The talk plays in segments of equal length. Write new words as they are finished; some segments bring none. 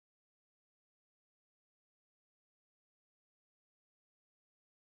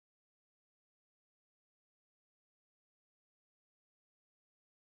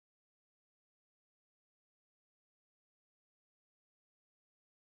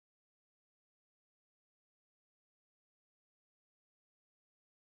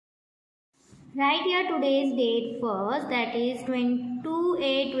Write here today's date first, that is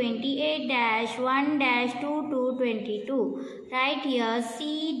 2/8/28-1-2222. Write here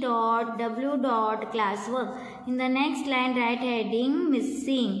C.W. classwork. In the next line write heading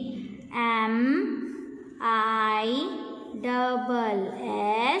missing.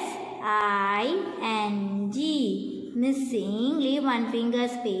 MISSING. Missing. Leave one finger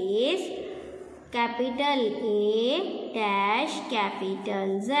space. Capital A dash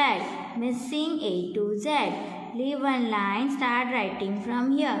capital Z. Missing A to Z. Leave one line. Start writing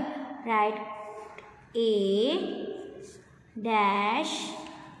from here. Write A dash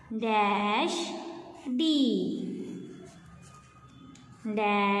dash D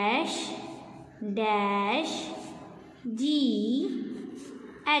dash dash G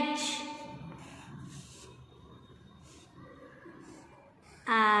H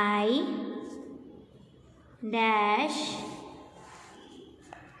I dash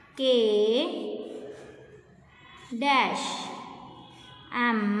K dash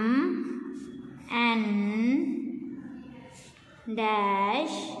M N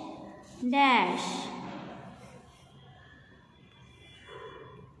dash dash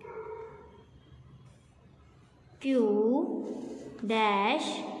Q dash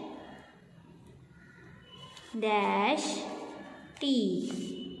dash T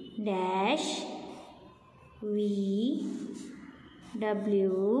dash V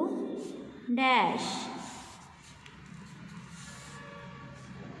W dash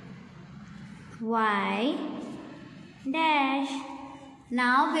Y dash.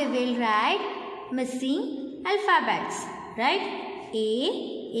 Now we will write missing alphabets. Right?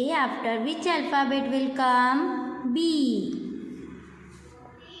 A after which alphabet will come? B.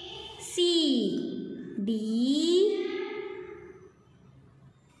 C. D.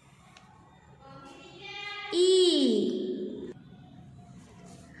 E.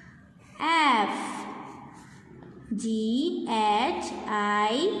 F. G. H.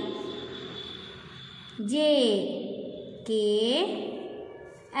 I. J. K.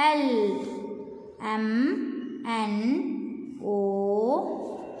 L. M. N.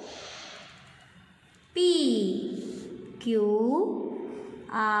 O. P. Q.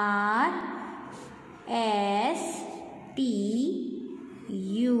 R. S. T.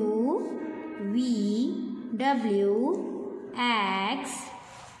 U. V. W. X.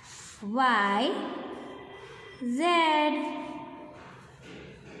 Y. Z.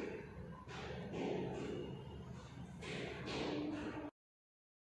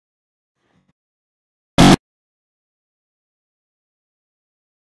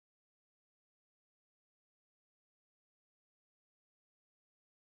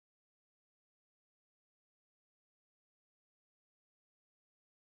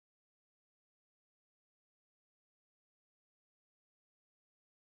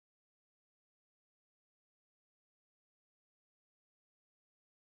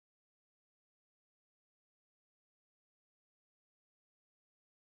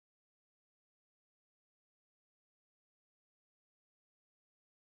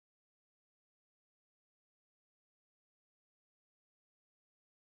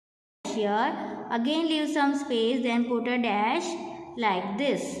 Here again leave some space, then put a dash like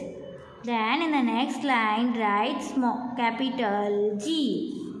this. Then in the next line write small capital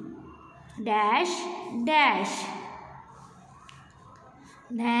G dash dash,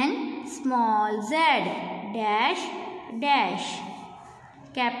 then small z dash dash,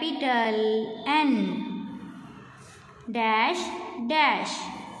 capital N dash dash,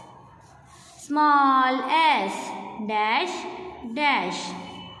 small s dash dash,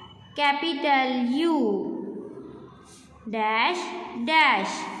 capital U dash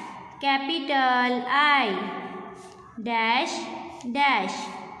dash, capital I dash dash,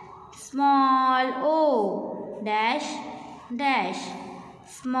 small o dash dash,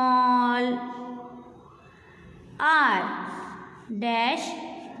 small r dash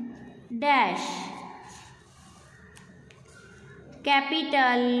dash,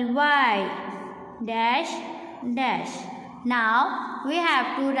 capital Y dash dash. Now we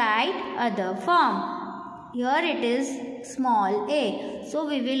have to write other form. Here it is small a. So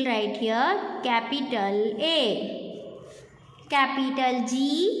we will write here capital A, capital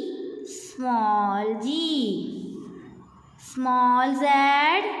G, small g, small z,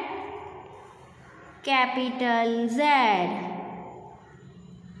 capital Z,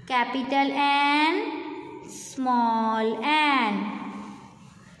 capital N, small n,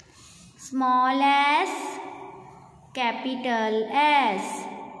 small s, capital S,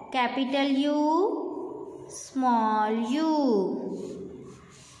 capital U, small u,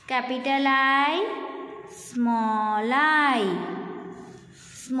 capital I, small I,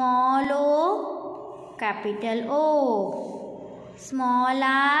 small o, capital O. Small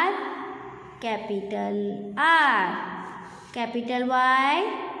r, capital R. Capital Y,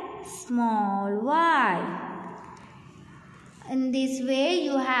 small y. In this way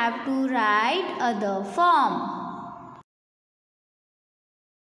you have to write other form.